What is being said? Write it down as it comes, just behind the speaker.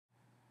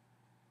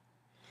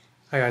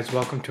Hi guys,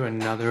 welcome to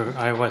another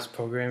iOS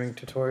programming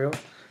tutorial.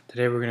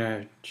 Today we're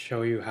going to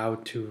show you how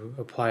to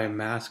apply a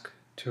mask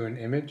to an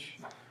image.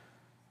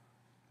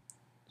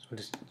 So we'll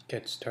just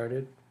get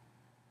started,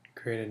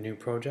 create a new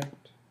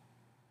project.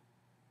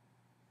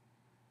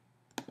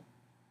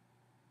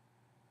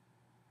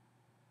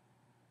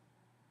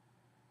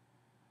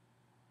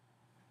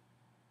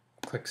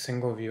 Click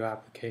single view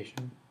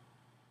application.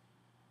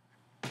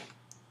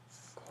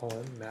 Call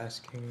it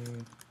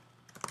masking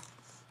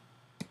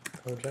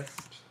project.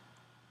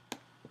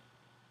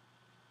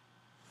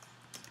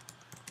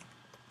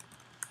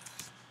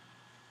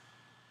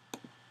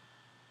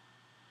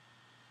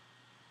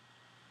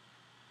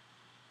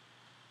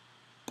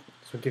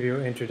 So we'll give you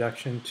an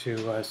introduction to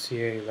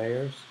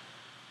CALayers.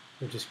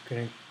 We're just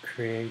going to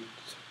create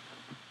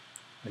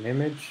an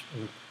image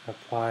and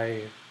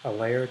apply a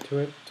layer to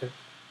it to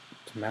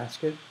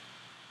mask it.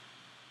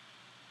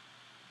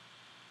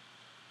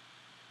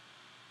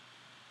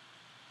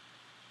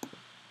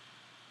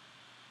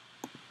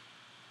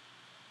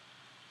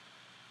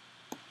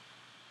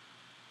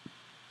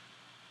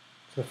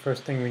 So the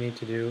first thing we need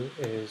to do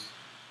is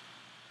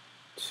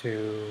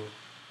to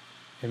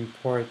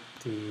import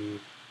the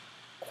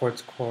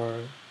Quartz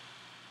Core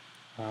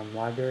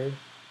library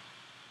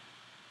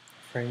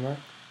framework.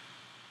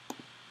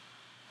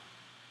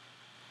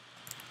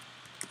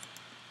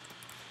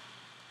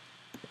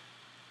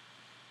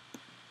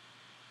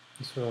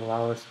 This will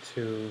allow us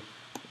to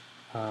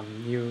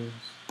use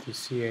the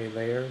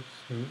CALayers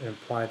and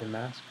apply the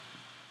mask.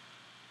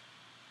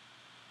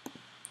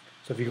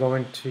 So if you go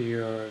into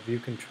your view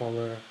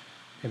controller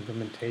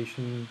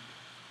implementation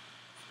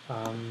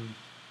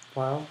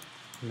file,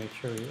 make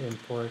sure you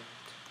import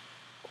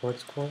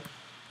Quartz Core.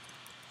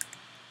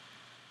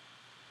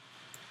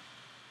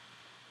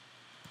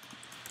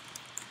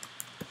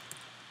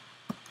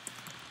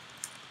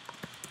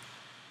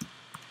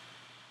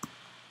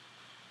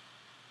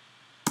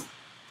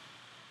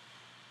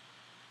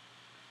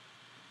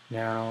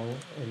 Now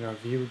in our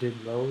view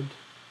did load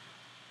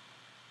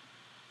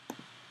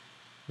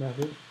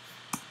method,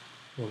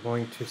 we're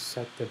going to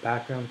set the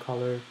background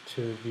color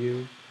to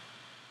view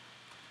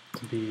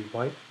to be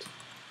white.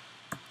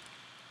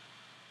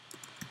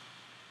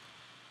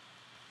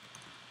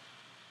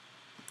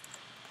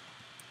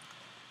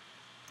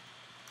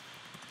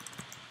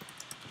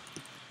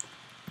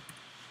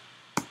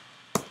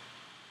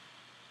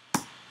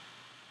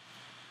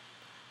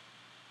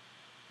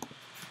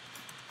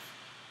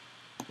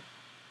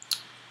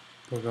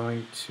 We're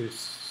going to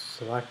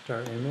select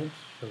our image,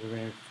 so we're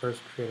going to first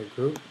create a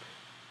group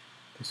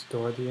to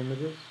store the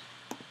images.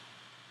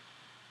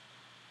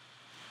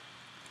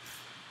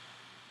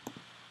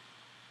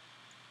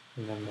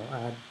 And then we'll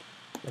add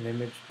an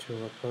image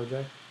to our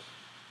project.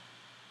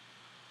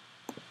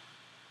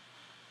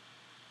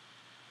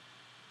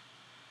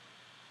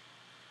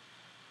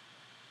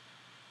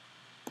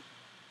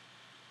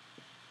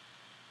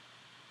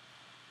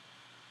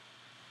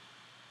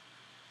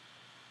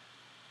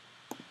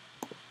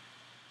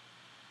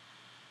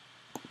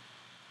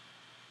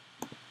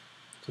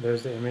 So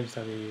there's the image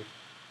that we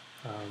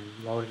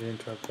loaded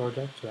into our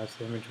project. So that's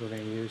the image we're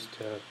going to use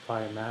to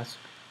apply a mask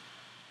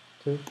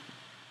to.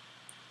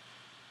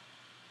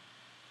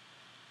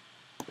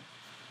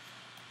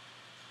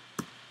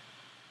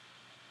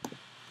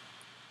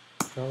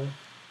 So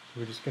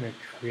we're just going to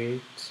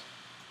create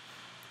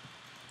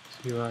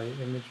this UI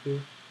image view.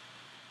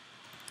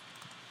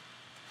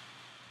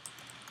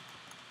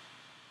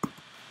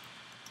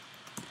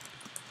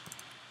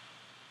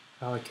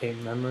 Allocate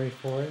memory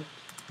for it.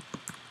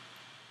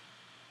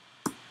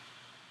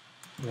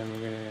 And then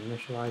we're going to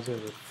initialize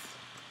it with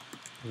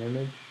an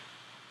image.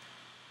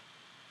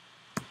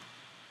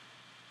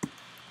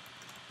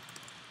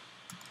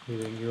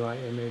 Using UI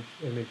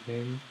image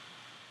name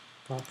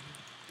property.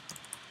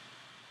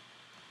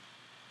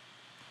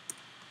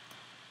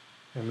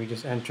 And we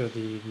just enter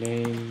the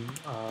name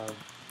of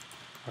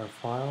our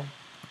file.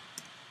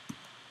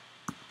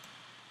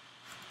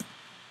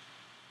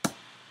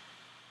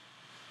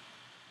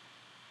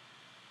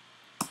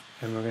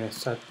 And we're going to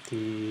set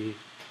the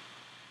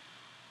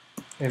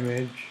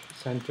image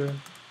center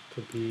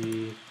to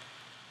be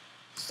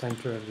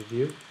center of the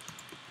view.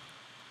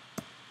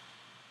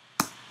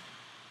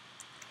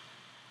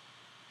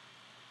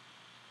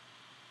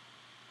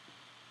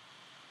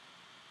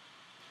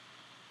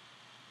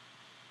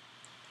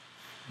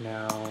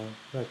 Now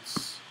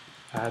let's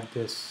add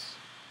this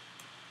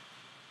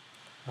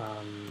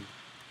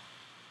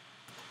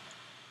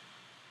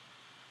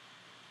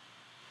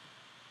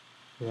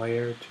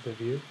layer to the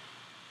view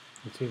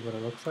and see what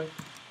it looks like.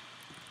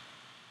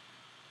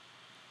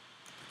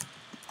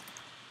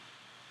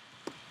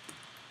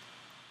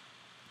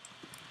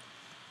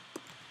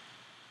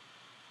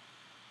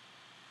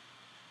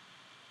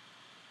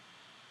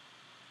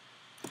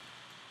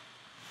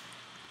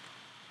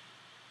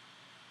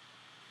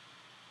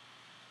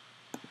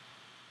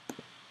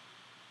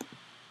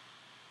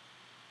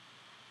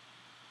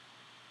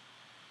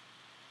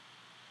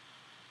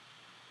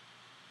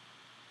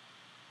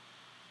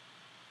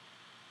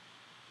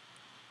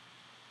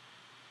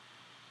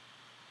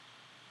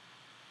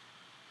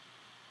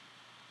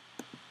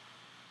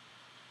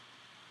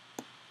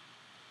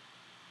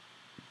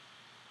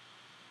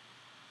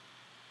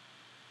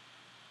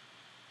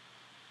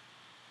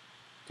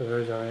 So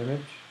there's our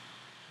image.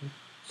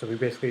 So we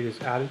basically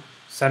just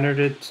centered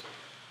it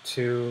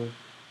to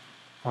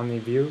on the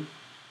view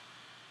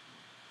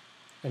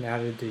and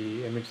added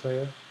the image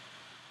layer.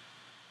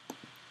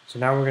 So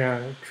now we're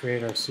going to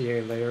create our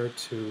CA layer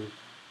to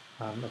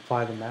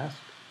apply the mask.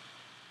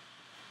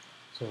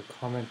 So we'll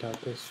comment out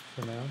this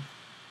for now.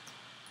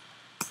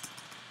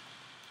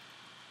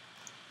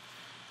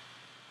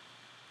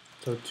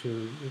 So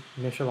to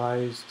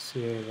initialize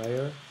CA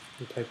layer,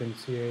 we type in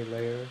CA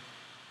layer.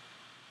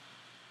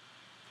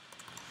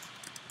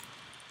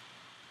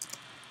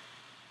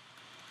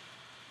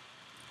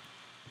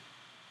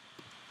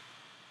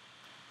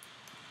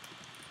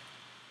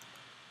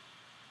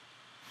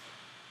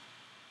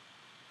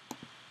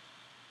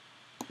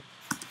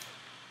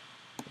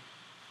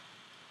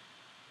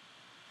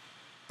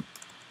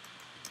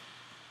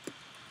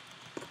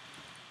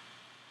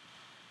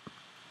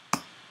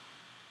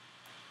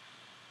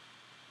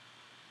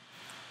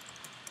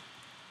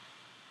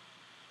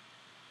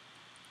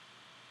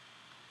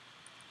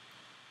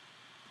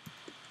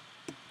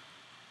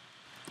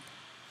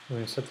 We're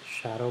going to set the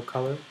shadow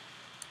color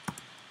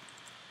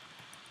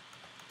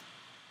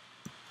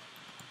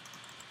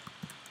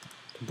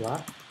to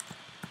black.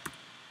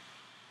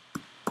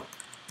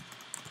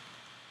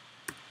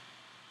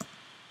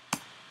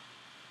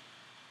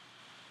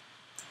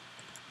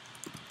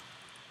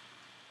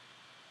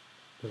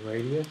 The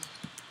radius.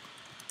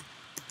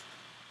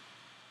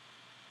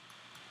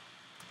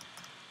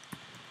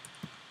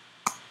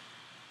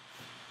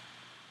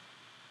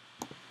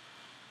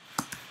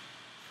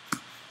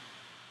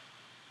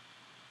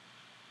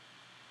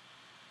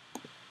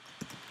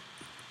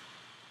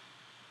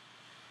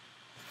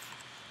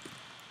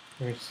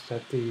 We're going to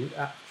set the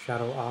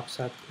shadow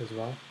offset as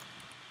well.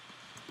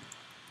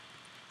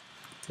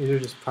 These are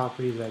just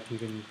properties that you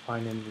can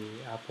find in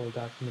the Apple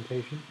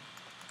documentation.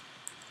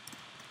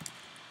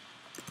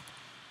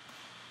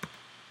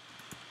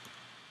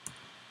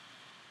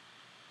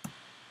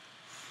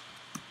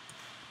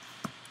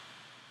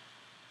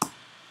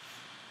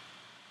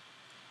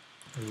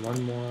 And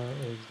one more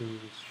is the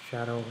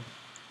shadow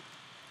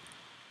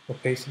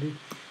opacity.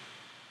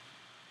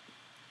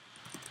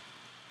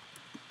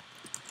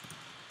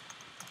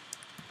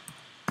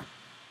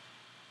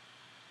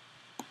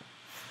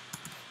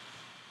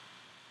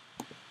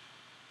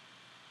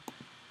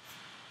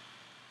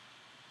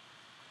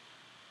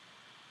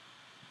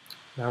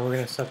 Now we're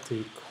going to set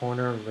the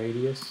corner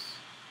radius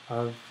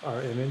of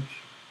our image.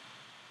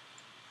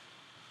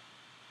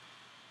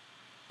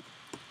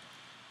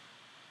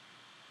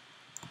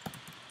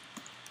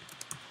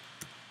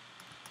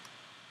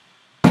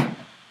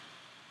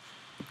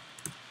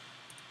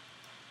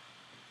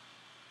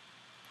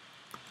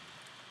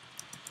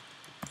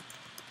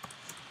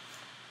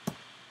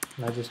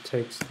 And that just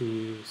takes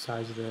the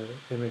size of the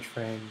image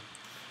frame,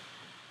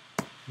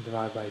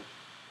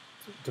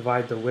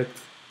 divide the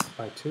width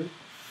by 2.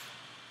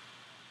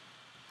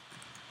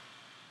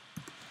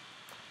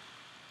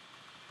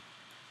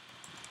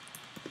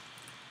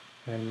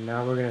 And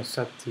now we're going to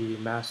set the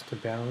mask to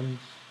bounds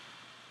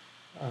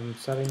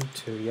setting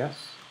to yes.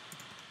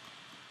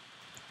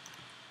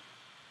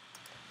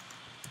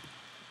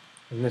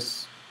 And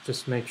this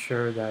just makes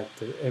sure that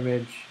the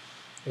image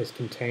is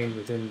contained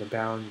within the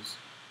bounds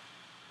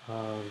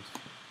of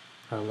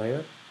our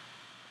layer.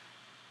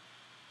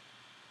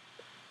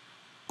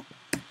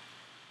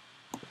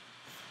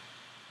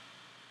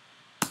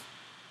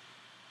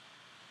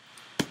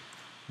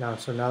 Now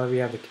that we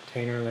have the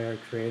container layer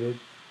created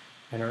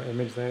and our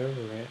image layer,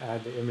 we're going to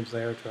add the image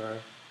layer to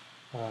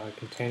our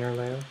container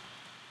layer.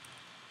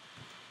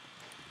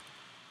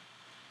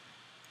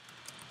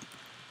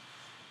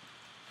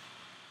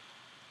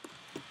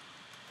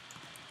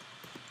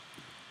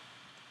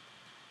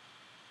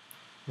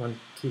 One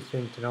key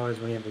thing to know is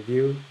when you have a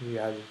view, you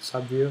add a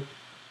subview.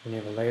 When you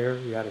have a layer,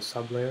 you add a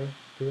sublayer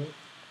to it.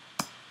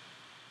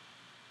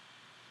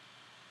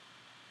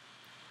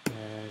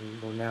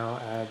 And we'll now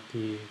add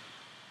the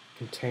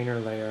container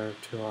layer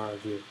to our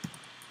view.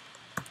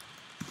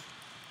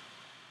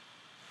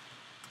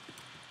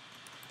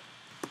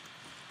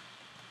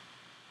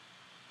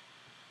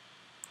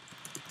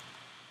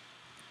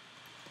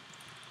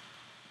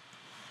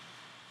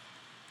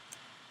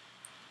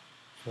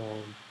 So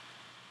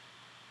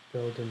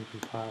build and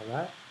compile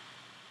that.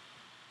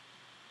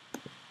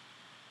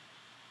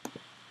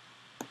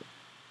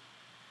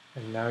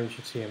 And now you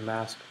should see a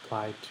mask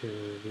applied to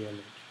the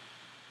image.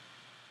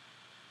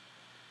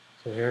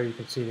 So here you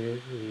can see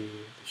the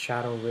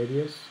shadow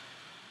radius,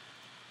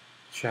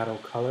 shadow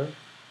color,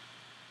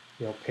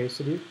 the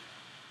opacity.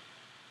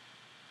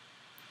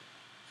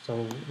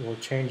 So we'll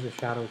change the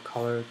shadow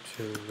color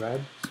to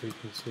red so you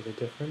can see the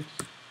difference.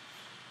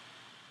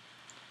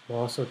 We'll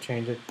also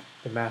change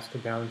the mask to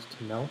bounds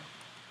to no.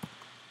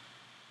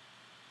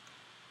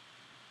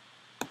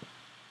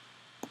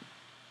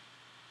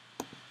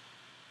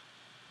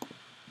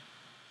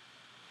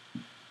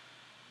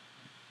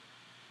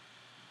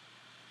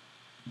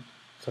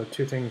 So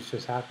two things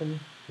just happened.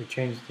 We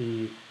changed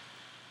the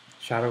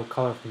shadow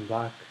color from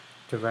black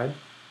to red,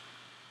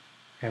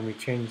 and we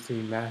change the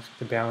mask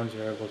to bounds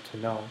variable to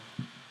null,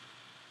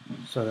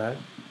 so that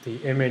the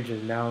image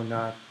is now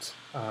not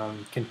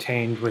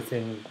contained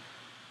within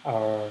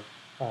our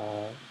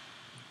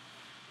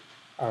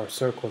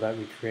circle that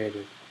we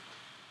created.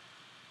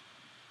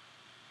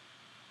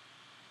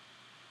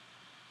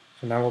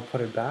 So now we'll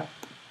put it back,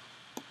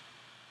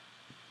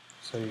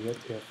 so you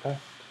get the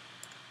effect.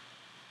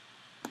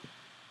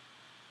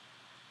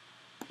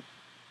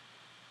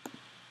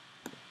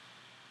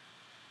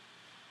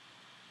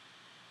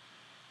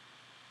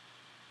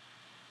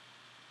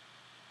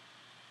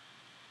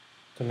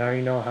 So now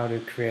you know how to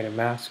create a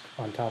mask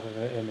on top of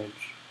an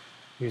image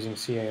using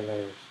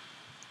CALayers.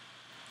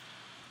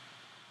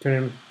 Tune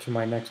in to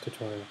my next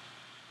tutorial.